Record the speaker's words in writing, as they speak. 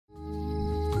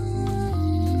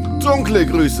Dunkle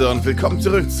Grüße und willkommen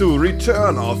zurück zu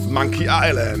Return of Monkey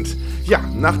Island. Ja,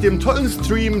 nach dem tollen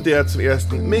Stream, der zum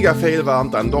ersten Mega-Fail war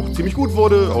und dann doch ziemlich gut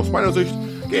wurde, aus meiner Sicht,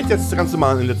 geht jetzt ganz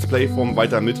normal in Let's Play-Form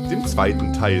weiter mit dem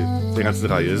zweiten Teil der ganzen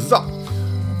Reihe. So,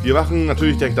 wir machen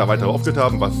natürlich direkt da weiter aufgehört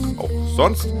haben, was auch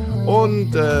sonst,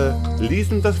 und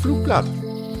lesen das Flugblatt.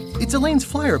 It's Elaine's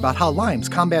flyer about how limes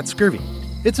combat scurvy.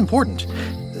 It's important,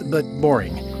 but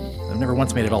boring. I've never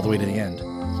once made it all the way to the end.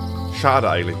 Schade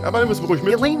eigentlich, aber nehmen wir es ruhig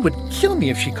mit. Elaine would kill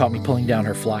me if she caught me pulling down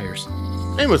her flyers.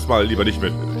 Nehmen wir es mal lieber nicht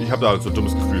mit. Ich habe da so ein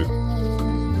dummes Gefühl.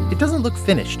 It doesn't look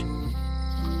finished.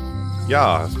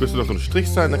 Ja, es müsste noch so ein Strich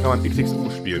sein, dann kann man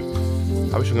XXU spielen.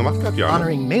 Habe ich schon gemacht gehabt? Ja.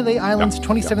 Honoring Melee Island's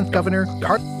 27th Governor. Ja,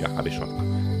 hatte ich schon.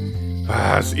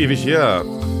 Ah, ist ewig her.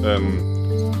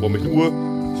 Mit Uhr?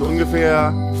 So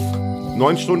ungefähr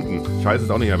 9 Stunden. Ich weiß es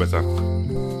auch nicht mehr besser.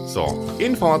 So,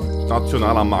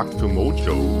 internationaler Markt für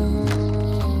Mojo.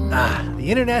 Ah, the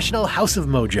International House of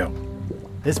Mojo.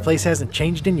 This place hasn't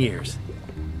changed in years.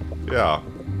 Ja.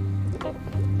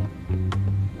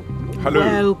 Hallo.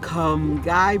 Welcome,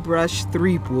 Guybrush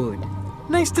Threepwood.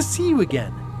 Nice to see you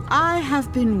again. I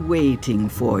have been waiting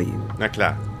for you. Na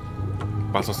klar.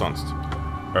 Was auch sonst?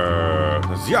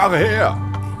 Das ist Jahre her.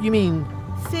 You mean...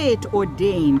 Fate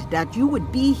ordained that you would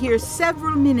be here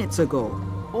several minutes ago.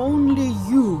 Only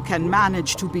you can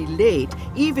manage to be late,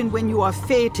 even when you are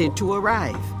fated to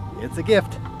arrive. It's a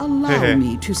gift. Allow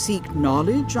me to seek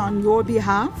knowledge on your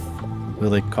behalf.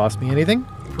 Will it cost me anything?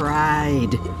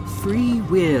 Pride, free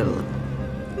will.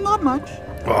 Not much.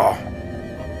 Oh.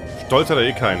 Stolz hat er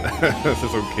eh keinen. Das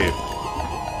ist okay.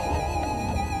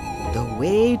 The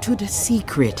way to the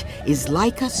secret is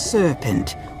like a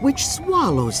serpent which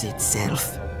swallows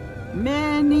itself.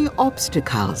 Many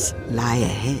obstacles lie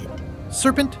ahead.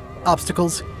 Serpent,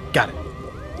 obstacles, got it.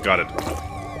 Got it.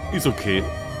 Ist okay.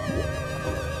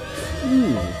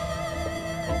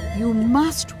 You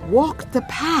must walk the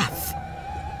path.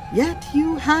 Yet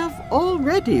you have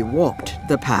already walked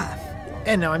the path.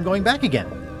 And now I'm going back again.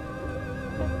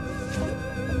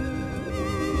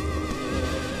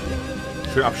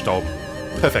 Schön Abstaub.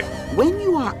 Perfekt. When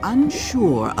you are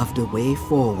unsure of the way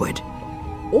forward,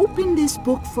 open this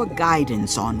book for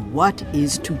guidance on what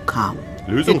is to come.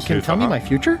 It can tell me my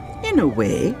future? In a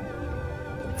way,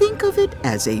 think of it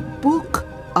as a book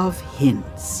of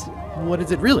hints. What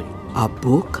is it really? A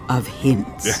book of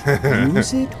hints.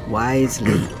 Use it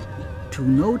wisely. To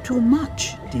know too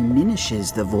much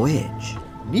diminishes the voyage.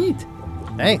 Neat.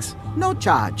 Thanks. No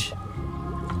charge.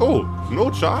 Oh,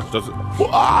 no charge. Das,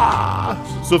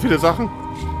 so viele Sachen.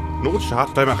 No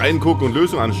charge. Gleich mal reingucken und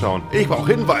Lösungen anschauen. Ich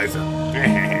brauche Hinweise.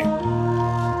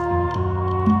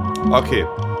 Okay.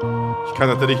 Ich kann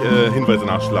natürlich Hinweise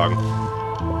nachschlagen.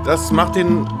 Das macht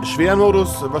den schweren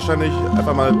Modus wahrscheinlich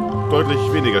einfach mal deutlich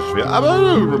weniger schwer. Aber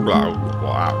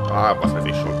was weiß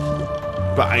ich schon.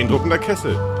 Beeindruckender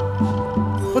Kessel.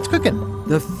 What's cooking?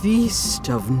 The feast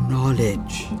of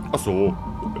knowledge. Ach so.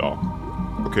 Ja.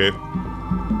 Okay.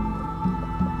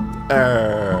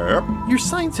 Your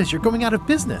sign says you're going out of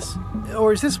business.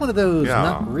 Or is this one of those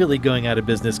not really going out of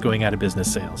business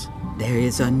sales? There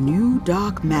is a new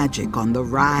dark magic on the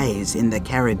rise in the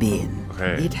Caribbean.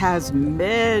 Okay. It has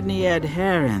many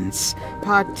adherents,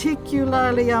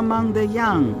 particularly among the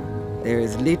young. There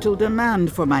is little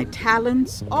demand for my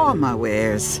talents or my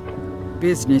wares.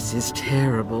 Business is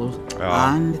terrible,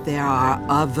 and there are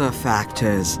other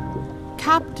factors.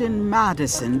 Captain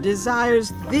Madison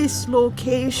desires this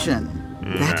location.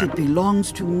 That it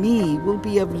belongs to me will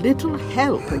be of little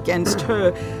help against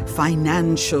her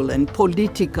financial and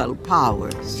political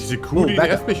powers. Diese Kuh, die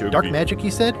nervt mich irgendwie. Dark magic,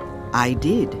 you said? I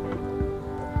did.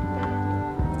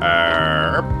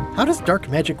 How does dark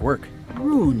magic work?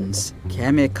 Runes,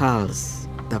 chemicals,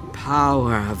 the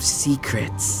power of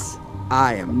secrets.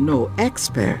 I am no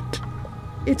expert.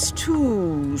 It's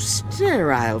too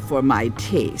sterile for my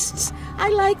tastes. I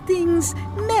like things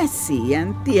messy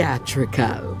and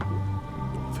theatrical.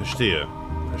 Verstehe.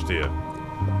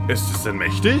 Ist es denn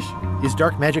mächtig? Is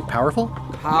dark magic powerful?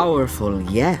 Powerful,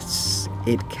 yes,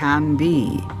 it can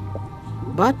be.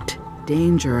 But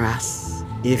dangerous.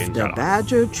 If the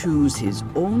badger chews his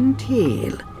own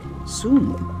tail,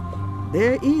 soon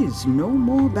there is no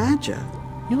more badger.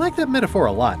 You like that metaphor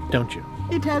a lot, don't you?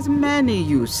 It has many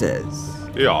uses.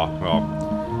 Ja.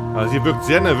 Also sie wirkt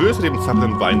sehr nervös mit dem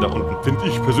zappelnden Bein da unten, finde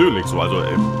ich persönlich so. Also,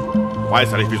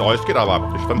 weiß ja nicht, wie es euch geht, aber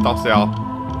ich fand das sehr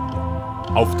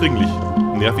aufdringlich,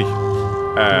 nervig.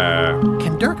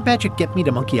 Can dark magic get me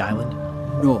to Monkey Island?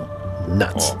 No.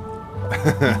 Nuts.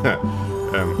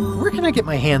 Where can I get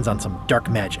my hands on some dark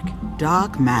magic?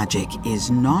 Dark magic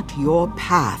is not your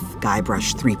path,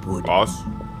 Guybrush Threepwood. Was?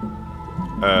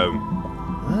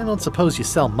 I don't suppose you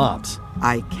sell mops.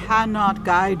 I cannot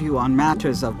guide you on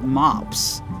matters of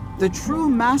mops. The true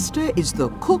master is the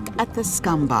cook at the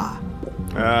Scumbar.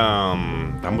 Da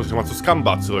muss ich nochmal zu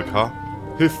Scumbar zurück, ha?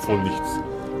 Hilft wohl nichts.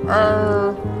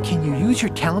 Can you use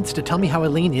your talents to tell me how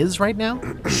Elaine is right now?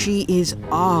 She is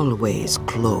always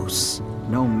close,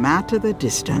 no matter the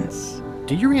distance.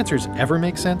 Do your answers ever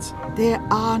make sense? There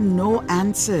are no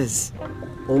answers,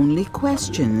 only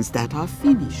questions that are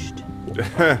finished.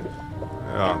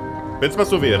 Ja, wenn's mal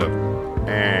so wäre.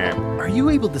 Are you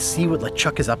able to see what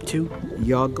LeChuck is up to?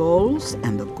 Your goals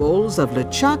and the goals of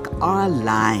LeChuck are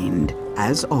aligned,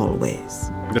 as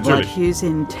always. But Natürlich. his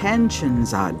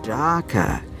intentions are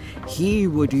darker. He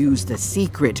would use the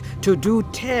secret to do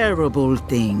terrible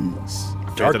things.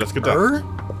 Wer hätte das gedacht?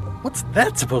 What's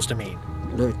that supposed to mean?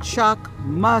 LeChuck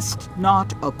must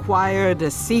not acquire the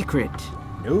secret.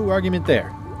 No argument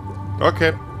there.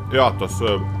 Okay. Ja, das,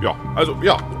 ja. Also,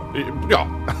 ja. Ja.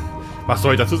 Was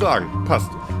soll ich dazu sagen? Passt.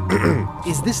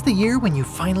 Is this the year when you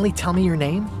finally tell me your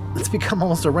name? It's become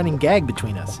almost a running gag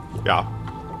between us. Ja.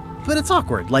 But it's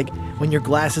awkward, like when your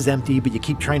glass is empty but you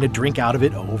keep trying to drink out of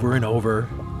it over and over.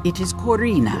 It is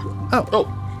Corina. Oh,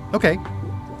 okay.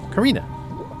 Karina.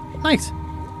 Nice.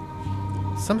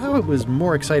 Somehow it was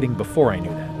more exciting before I knew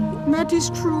that. That is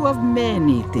true of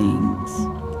many things.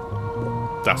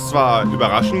 Das war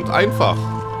überraschend einfach.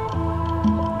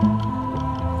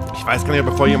 Ich weiß gar nicht, ob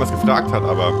er vorher jemand gefragt hat,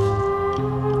 aber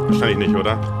wahrscheinlich nicht,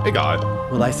 oder? Egal.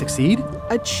 Will I succeed?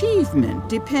 Achievement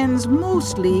depends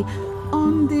mostly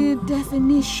on the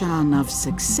definition of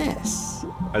success.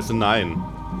 Also nein.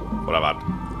 Oder was?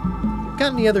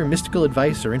 Got any other mystical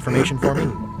advice or information for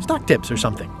me? Stock tips or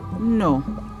something? No.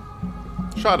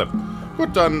 Schade.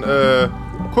 Gut, dann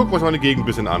gucken wir uns mal eine Gegend ein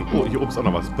bisschen an. Oh, hier oben ist auch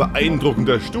noch was.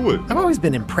 Beeindruckender Stuhl. I've always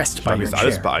been impressed by your Ist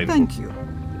alles chair. beeindruckend. Thank you.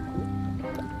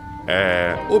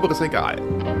 Oberes Regal.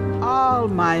 All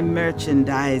my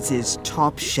merchandise is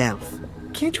top shelf.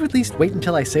 Can't you at least wait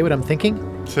until I say what I'm thinking?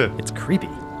 Tch, It's creepy.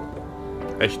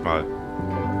 echt mal.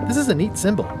 This is a neat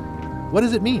symbol. What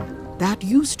does it mean? That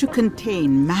used to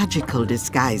contain magical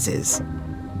disguises.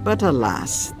 But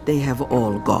alas, they have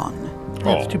all gone.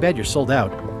 It's too bad you're sold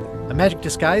out. A magic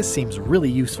disguise seems really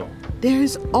useful.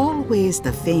 There's always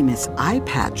the famous eye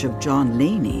patch of John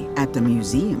Lange at the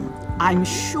museum. I'm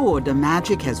sure the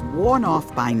magic has worn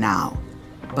off by now,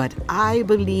 but I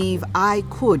believe I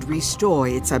could restore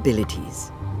its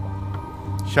abilities.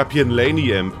 Ich habe hier einen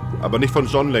Laney-Amp, aber nicht von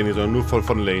John Laney, sondern nur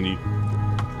von Laney.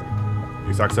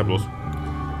 Ich sag's ja bloß.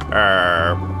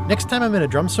 Next time I'm in a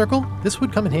drum circle, this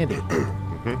would come in handy.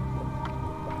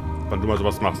 Wenn du mal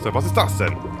sowas machst. Was ist das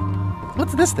denn?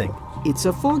 What's this thing? It's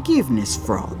a forgiveness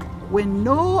frog. When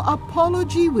no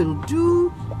apology will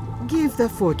do, give the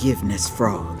forgiveness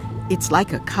frog. It's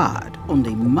like a card,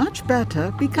 only much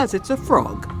better because it's a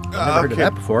frog. Never heard of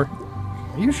that before.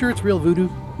 Are you sure it's real voodoo?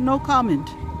 No comment.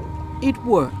 It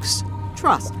works.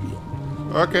 Trust me.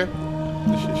 Okay.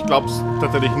 Ich glaub's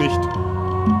tatsächlich nicht.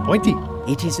 Pointy.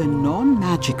 It is a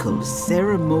non-magical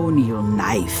ceremonial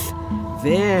knife.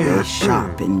 Very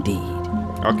sharp indeed.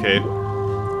 Okay.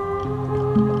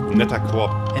 Netter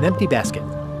Korb. An empty basket.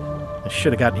 I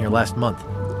should have gotten here last month.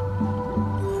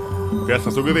 Wär's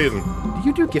das so gewesen? Do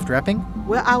you do gift wrapping?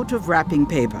 We're out of wrapping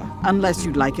paper, unless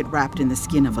you'd like it wrapped in the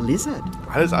skin of a lizard.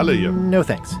 Alles alle hier. No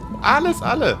thanks. Alles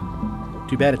alle.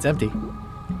 Too bad it's empty.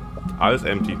 Alles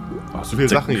empty. Oh, so viele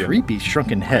It's a Sachen hier. creepy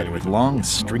shrunken head with long,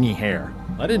 stringy hair.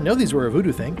 I didn't know these were a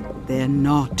voodoo thing. They're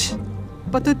not.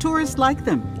 But the tourists like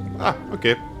them. Ah,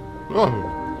 okay. Oh.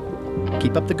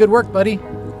 Keep up the good work, buddy.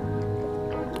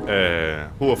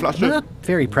 Hohe Flasche. Not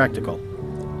very practical.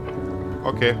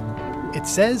 Okay. It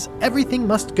says everything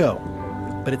must go,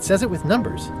 but it says it with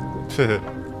numbers.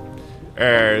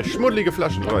 Schmuddelige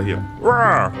Flaschen. Oh, hier.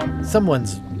 Rawr.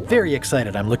 Someone's very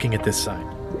excited I'm looking at this sign.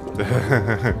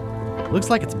 Looks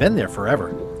like it's been there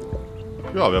forever.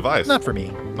 Ja, wer weiß. Not for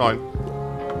me. Nein.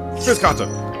 Quizkarte.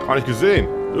 Gar nicht gesehen.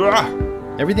 Uah.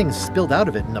 Everything's spilled out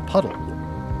of it in a puddle.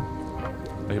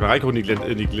 Ich mal reingucken in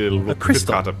die A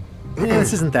crystal. Quizkarte. Yeah,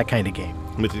 this isn't that kind of game.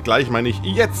 Mit gleich meine ich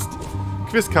jetzt.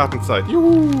 Quizkartenzeit.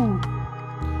 Juhu.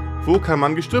 Wo kann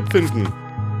man Gestrüpp finden?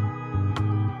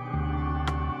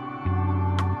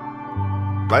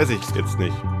 Weiß ich jetzt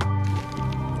nicht.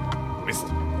 Mist.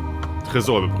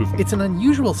 Tresor überprüfen. It's an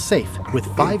unusual safe with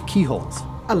 5 keyholes.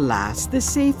 Alas, the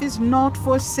safe is not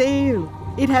for sale.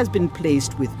 It has been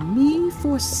placed with me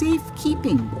for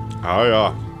safekeeping. Ah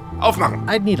ja. Aufmachen.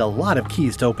 I'd need a lot of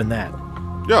keys to open that.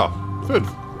 Ja, 5.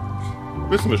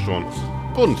 Wissen wir schon.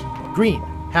 Bunt. Green,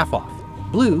 half off.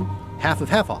 Blue, half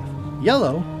off.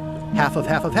 Yellow, half of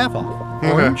half off.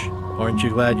 Orange, aren't you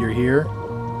glad you're here?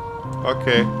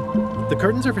 Okay. The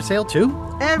curtains are for sale too?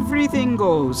 Everything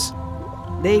goes.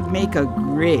 They'd make a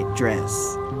great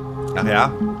dress. Ach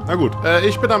ja, na gut.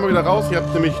 Ich bin dann mal wieder raus. Ihr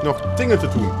habt nämlich noch Dinge zu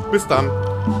tun. Bis dann.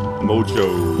 Mojo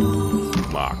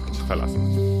Markt verlassen.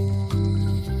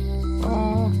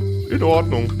 In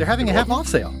Ordnung. They're having a half-off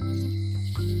sale.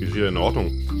 Wie ist hier in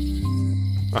Ordnung?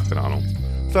 Ach, keine Ahnung.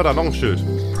 Ist da noch ein Schild?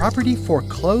 Property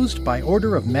foreclosed by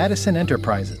order of Madison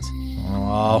Enterprises.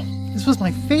 Oh, this was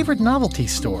my favorite novelty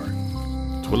store.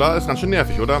 Trulla ist ganz schön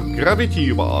nervig, oder? Graffiti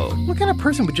überall. What kind of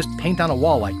person would just paint on a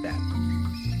wall like that?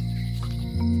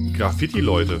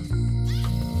 Graffiti-Leute.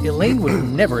 Elaine would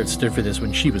never have stood for this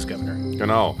when she was governor.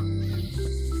 Genau.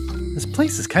 This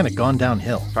place has kind of gone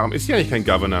downhill. Warum ist hier eigentlich kein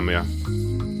Governor mehr?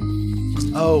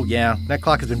 Oh, yeah. That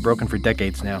clock has been broken for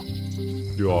decades now.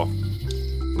 Ja.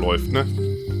 Läuft, ne?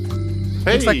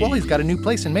 Hey! Looks like Wally's got a new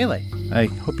place in Melee. I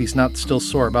hope he's not still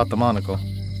sore about the monocle.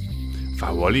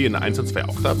 War Wally in 1 und 2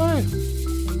 auch dabei?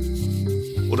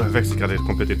 Oder verwechsel ich gerade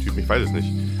komplett den Typen? Ich weiß es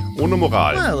nicht. Ohne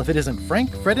Moral. Well, if it isn't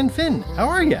Frank, Fred, and Finn, how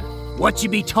are ya? What you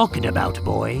be talking about,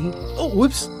 boy? Oh,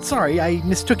 whoops. Sorry, I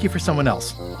mistook you for someone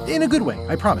else. In a good way,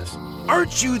 I promise.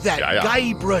 Aren't you that Ja, ja.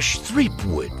 Guybrush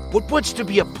Threepwood, what wants to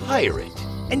be a pirate?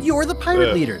 And you're the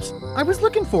pirate leaders. I was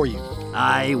looking for you.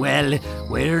 Aye, well,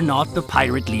 we're not the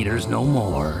pirate leaders no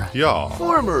more. Ja.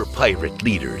 Former pirate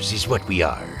leaders is what we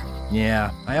are.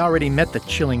 Yeah, I already met the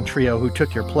chilling trio who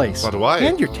took your place. But why?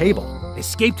 And your table.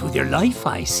 Escaped with your life,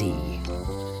 I see.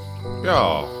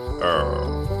 Ja.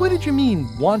 What did you mean,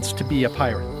 wants to be a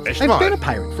pirate? Echt I've mal? been a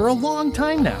pirate for a long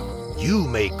time now. You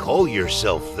may call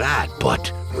yourself that,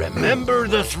 but remember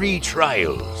the 3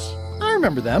 trials. I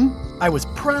remember them. I was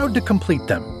proud to complete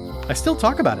them. I still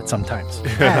talk about it sometimes.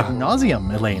 Ad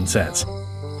nauseum, Elaine says.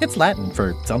 It's Latin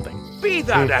for something. Be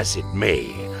that as it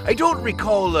may, I don't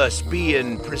recall us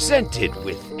being presented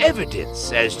with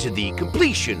evidence as to the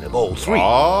completion of all 3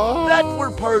 Oh. that were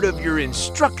part of your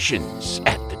instructions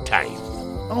at the time.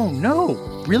 Oh no,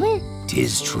 really?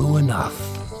 'Tis true enough.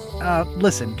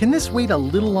 Listen, can this wait a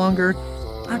little longer?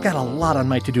 I've got a lot on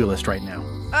my to-do list right now.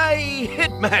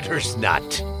 It matters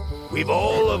not. We've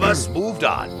all of us moved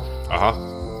on. Aha.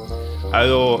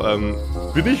 Also,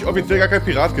 bin ich offiziell gar kein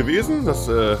Pirat gewesen? Das,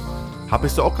 hab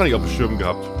ich so auch gar nicht auf dem Schirm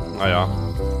gehabt. Naja.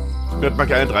 Ich bin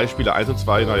Monkey Island 3 Spiele 1 und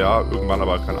 2, naja, irgendwann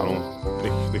aber, keine Ahnung,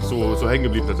 nicht so hängen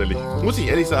geblieben tatsächlich. Muss ich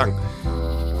ehrlich sagen.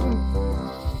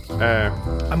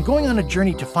 I'm going on a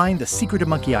journey to find the secret of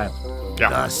Monkey Island. Ja.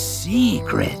 The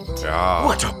secret. Ja.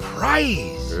 What a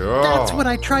prize! Ja. That's what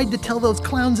I tried to tell those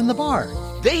clowns in the bar.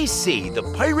 They say the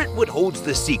pirate what holds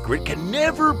the secret can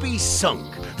never be sunk,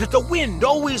 that the wind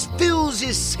always fills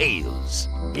his sails.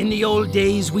 In the old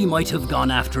days, we might have gone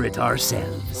after it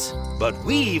ourselves. But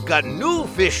we've got new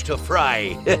fish to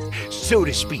fry, so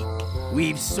to speak.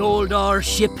 We've sold our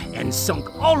ship and sunk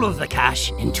all of the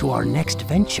cash into our next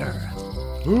venture.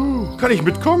 Kann ich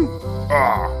mitkommen?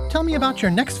 Ah. Tell me about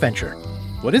your next venture.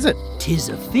 What is it? 'Tis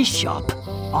a fish shop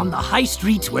on the high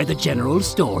street where the general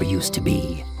store used to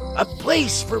be. A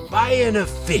place for buying a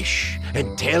fish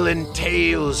and telling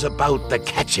tales about the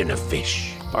catching of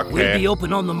fish. Okay. We'll be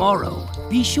open on the morrow.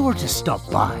 Be sure to stop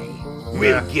by.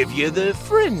 We'll give you the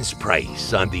friend's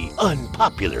price on the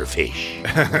unpopular fish.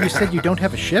 You said you don't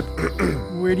have a ship?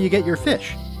 Where do you get your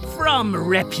fish? From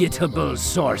reputable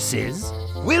sources.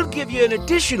 We'll give you an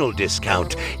additional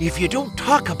discount if you don't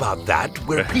talk about that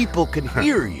where people can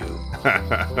hear you.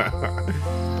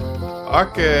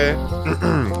 Okay.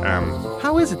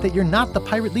 How is it that you're not the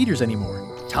pirate leaders anymore?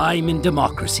 Time in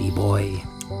democracy, boy.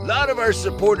 A lot of our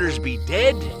supporters be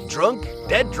dead drunk,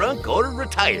 or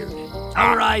retired.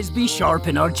 Our eyes be sharp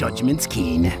and our judgments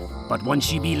keen. But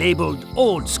once ye be labeled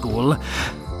old school,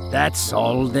 that's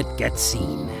all that gets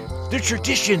seen. The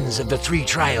traditions of the 3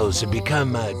 trials have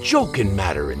become a joking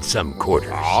matter in some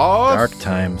quarters. Was? Dark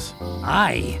times.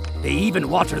 Aye, they even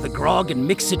water the grog and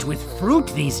mix it with fruit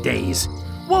these days.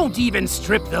 Won't even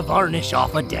strip the varnish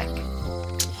off a deck.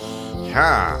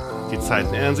 Ja, die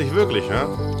Zeiten ändern sich wirklich, ja?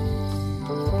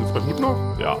 Ist man gut noch?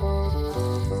 Ja.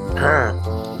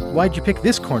 Why'd you pick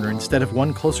this corner instead of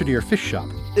one closer to your fish shop?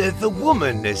 The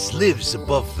woman as lives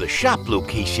above the shop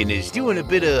location is doing a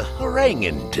bit of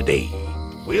haranguing today.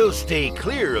 We'll stay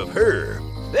clear of her.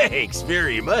 Thanks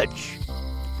very much.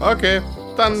 Okay,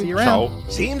 dann See you ciao.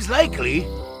 around. Seems likely.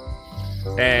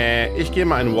 Ich gehe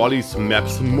mal in Wally's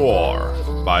Maps More,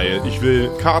 weil ich will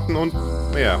Karten und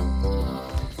mehr.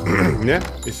 Ne?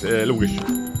 Ist logisch.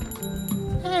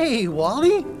 Hey,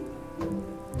 Wally!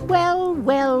 Well,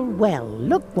 well, well,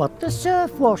 look what the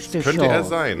surf washed ashore. Könnte er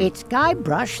sein. It's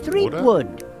Guybrush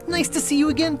Threepwood. Nice to see you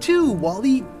again too,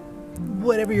 Wally.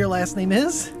 Whatever your last name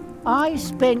is. I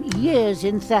spent years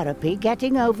in therapy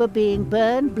getting over being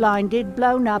burned, blinded,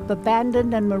 blown up,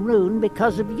 abandoned and marooned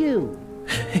because of you.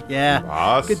 Yeah,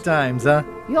 Was? good times, huh?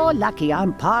 You're lucky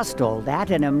I'm past all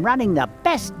that and am running the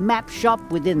best map shop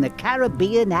within the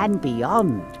Caribbean and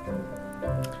beyond.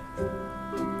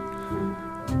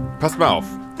 Passt mal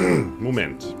auf.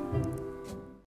 Moment.